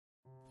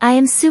I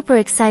am super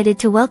excited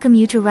to welcome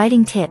you to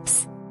Writing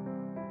Tips.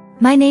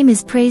 My name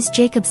is Praise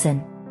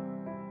Jacobson.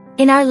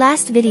 In our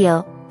last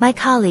video, my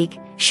colleague,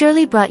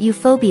 Shirley brought you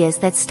phobias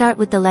that start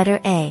with the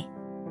letter A.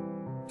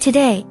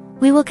 Today,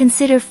 we will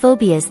consider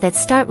phobias that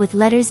start with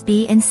letters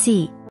B and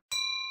C.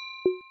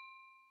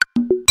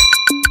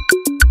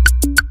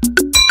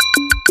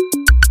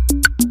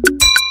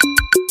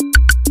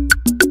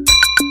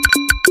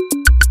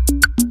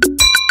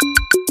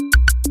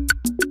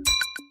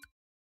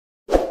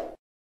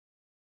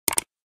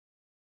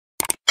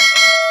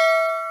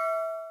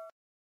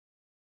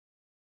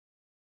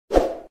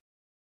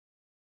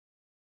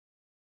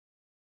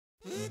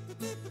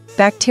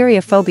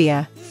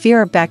 Bacteriophobia,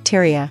 fear of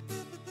bacteria.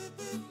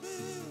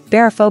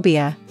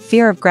 Barophobia,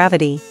 fear of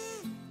gravity.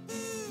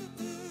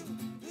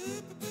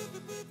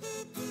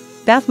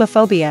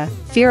 Bathmophobia,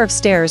 fear of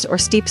stairs or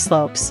steep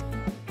slopes.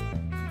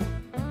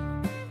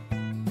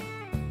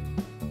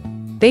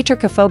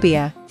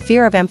 Batrachophobia,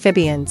 fear of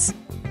amphibians.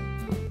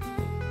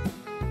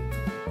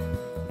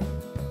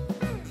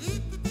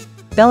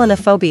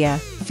 Belanophobia,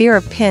 fear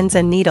of pins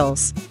and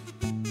needles.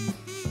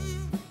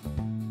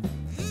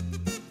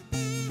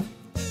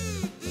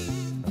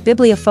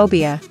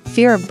 Bibliophobia,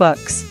 fear of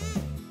books.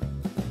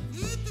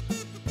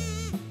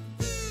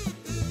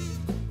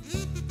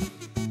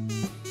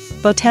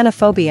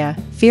 Botanophobia,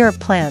 fear of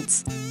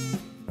plants.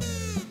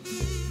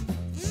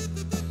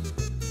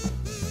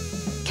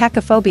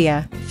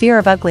 Cacophobia, fear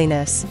of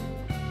ugliness.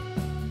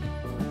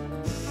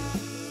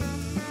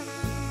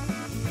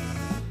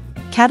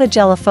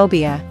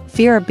 Catagelophobia,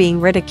 fear of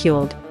being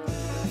ridiculed.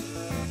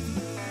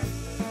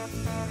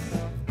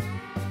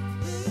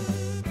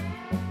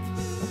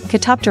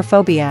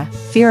 Catoptrophobia,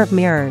 fear of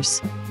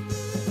mirrors.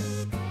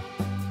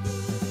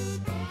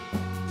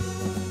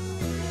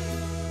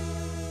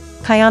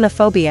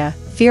 Cyanophobia,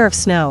 fear of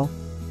snow.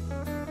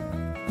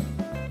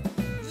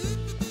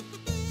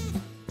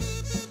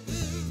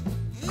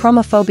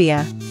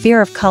 Chromophobia, fear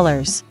of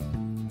colors.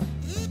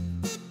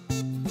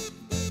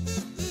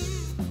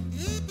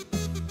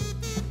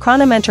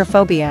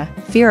 Chronometrophobia,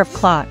 fear of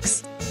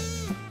clocks.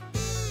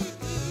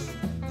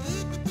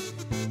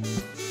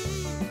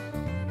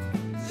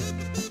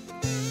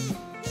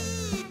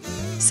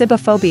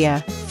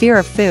 Cybophobia, fear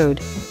of food.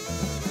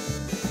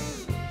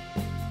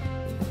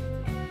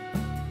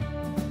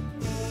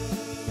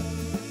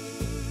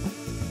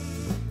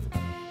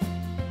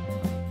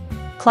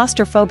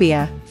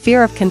 Claustrophobia,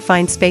 fear of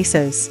confined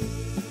spaces.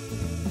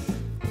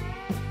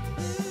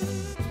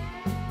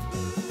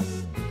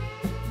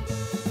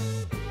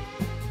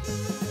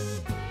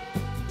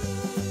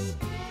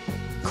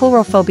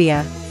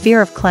 Coulrophobia,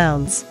 fear of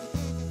clowns.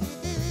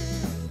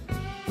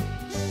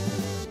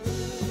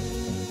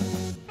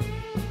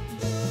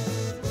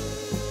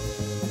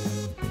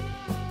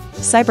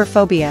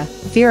 Cyberphobia,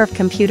 fear of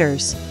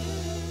computers.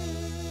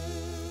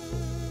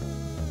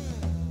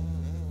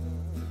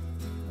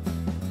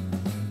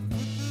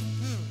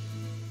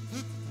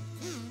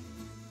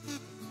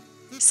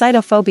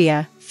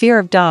 Cytophobia, fear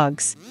of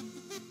dogs.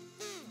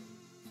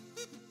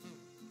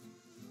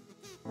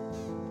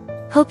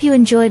 Hope you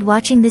enjoyed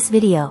watching this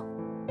video.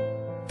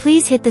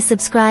 Please hit the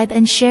subscribe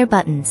and share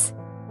buttons.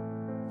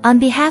 On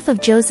behalf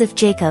of Joseph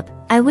Jacob,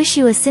 I wish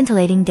you a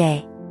scintillating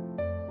day.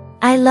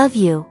 I love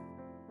you.